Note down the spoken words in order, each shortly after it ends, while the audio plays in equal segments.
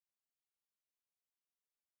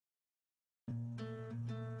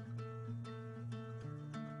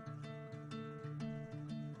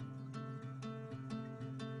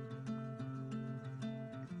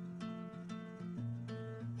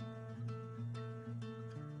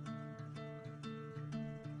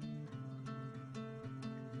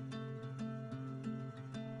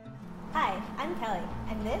Hi, I'm Kelly,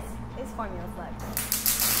 and this is Formula Slug.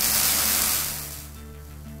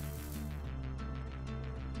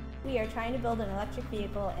 We are trying to build an electric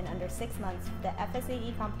vehicle in under 6 months for the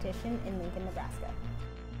FSAE competition in Lincoln, Nebraska.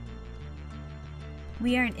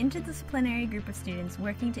 We are an interdisciplinary group of students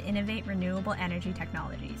working to innovate renewable energy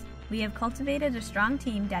technologies. We have cultivated a strong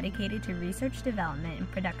team dedicated to research, development,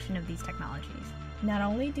 and production of these technologies. Not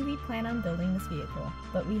only do we plan on building this vehicle,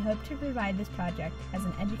 but we hope to provide this project as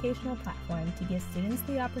an educational platform to give students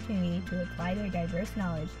the opportunity to apply their diverse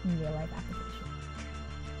knowledge in real-life applications.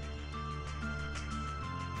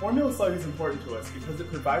 Formula Slug is important to us because it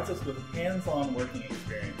provides us with hands-on working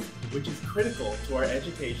experience, which is critical to our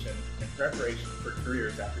education and preparation for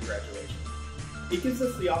careers after graduation. It gives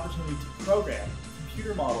us the opportunity to program,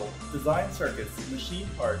 computer model, design circuits, machine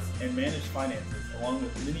parts, and manage finances, along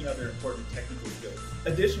with many other important technical skills.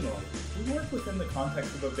 Additionally, we work within the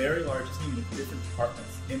context of a very large team with different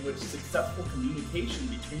departments, in which successful communication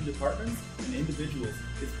between departments and individuals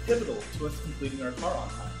is pivotal to us completing our car on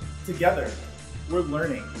time. Together, we're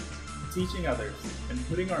learning, teaching others, and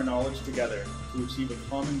putting our knowledge together to achieve a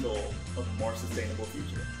common goal of a more sustainable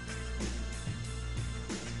future.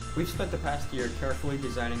 We've spent the past year carefully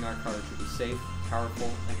designing our car to be safe,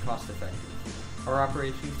 powerful, and cost-effective. Our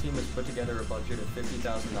operations team has put together a budget of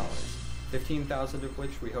 $50,000, $15,000 of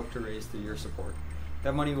which we hope to raise through your support.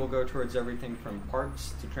 That money will go towards everything from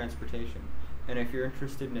parts to transportation, and if you're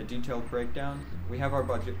interested in a detailed breakdown, we have our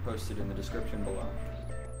budget posted in the description below.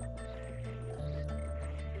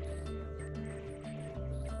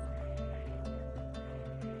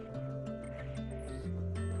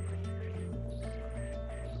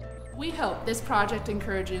 We hope this project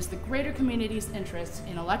encourages the greater community's interest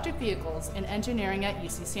in electric vehicles and engineering at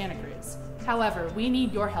UC Santa Cruz. However, we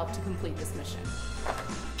need your help to complete this mission.